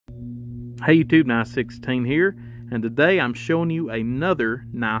Hey YouTube, Knife 16 here, and today I'm showing you another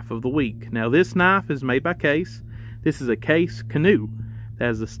knife of the week. Now this knife is made by Case. This is a Case canoe. That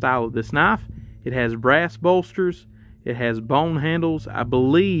is the style of this knife. It has brass bolsters. It has bone handles. I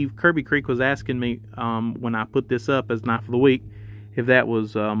believe Kirby Creek was asking me when I put this up as knife of the week if that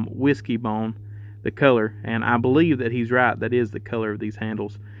was whiskey bone, the color, and I believe that he's right. That is the color of these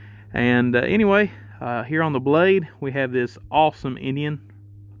handles. And anyway, here on the blade we have this awesome Indian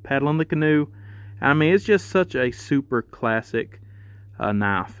paddling the canoe. I mean, it's just such a super classic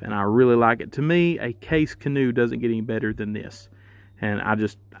knife, and I really like it. To me, a Case canoe doesn't get any better than this, and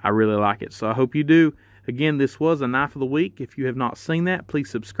I really like it. So I hope you do. Again, this was a knife of the week. If you have not seen that,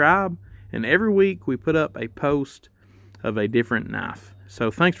 please subscribe. And every week we put up a post of a different knife. So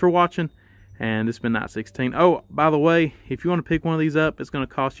thanks for watching, and this has been Knife 16. Oh, by the way, if you want to pick one of these up, it's going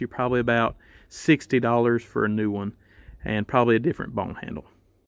to cost you probably about $60 for a new one, and probably a different bone handle.